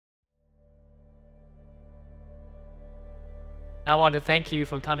I want to thank you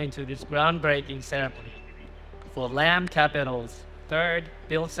for coming to this groundbreaking ceremony for Lamb Capital's third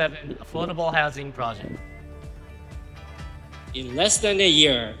Bill 7 affordable housing project. In less than a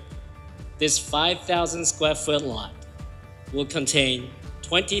year, this 5,000 square foot lot will contain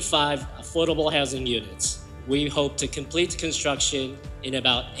 25 affordable housing units. We hope to complete construction in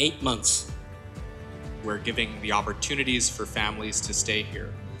about 8 months. We're giving the opportunities for families to stay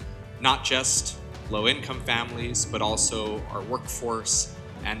here, not just low-income families, but also our workforce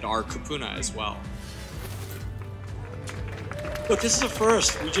and our kupuna as well. Look, this is a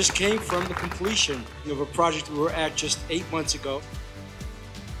first. We just came from the completion of a project we were at just 8 months ago.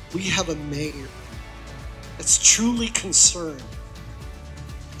 We have a mayor that's truly concerned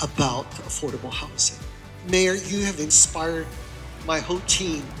about affordable housing. Mayor, you have inspired my whole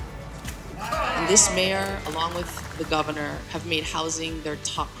team. And this mayor, along with the governor, have made housing their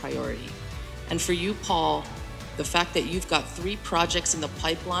top priority. And for you, Paul, the fact that you've got 3 projects in the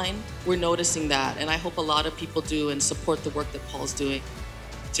pipeline, we're noticing that. And I hope a lot of people do and support the work that Paul's doing.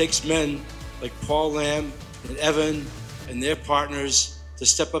 It takes men like Paul Lamb and Evan and their partners to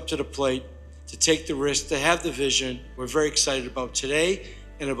step up to the plate, to take the risk, to have the vision. We're very excited about today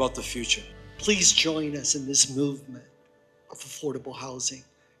and about the future. Please join us in this movement of affordable housing.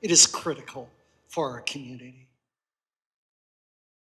 It is critical for our community.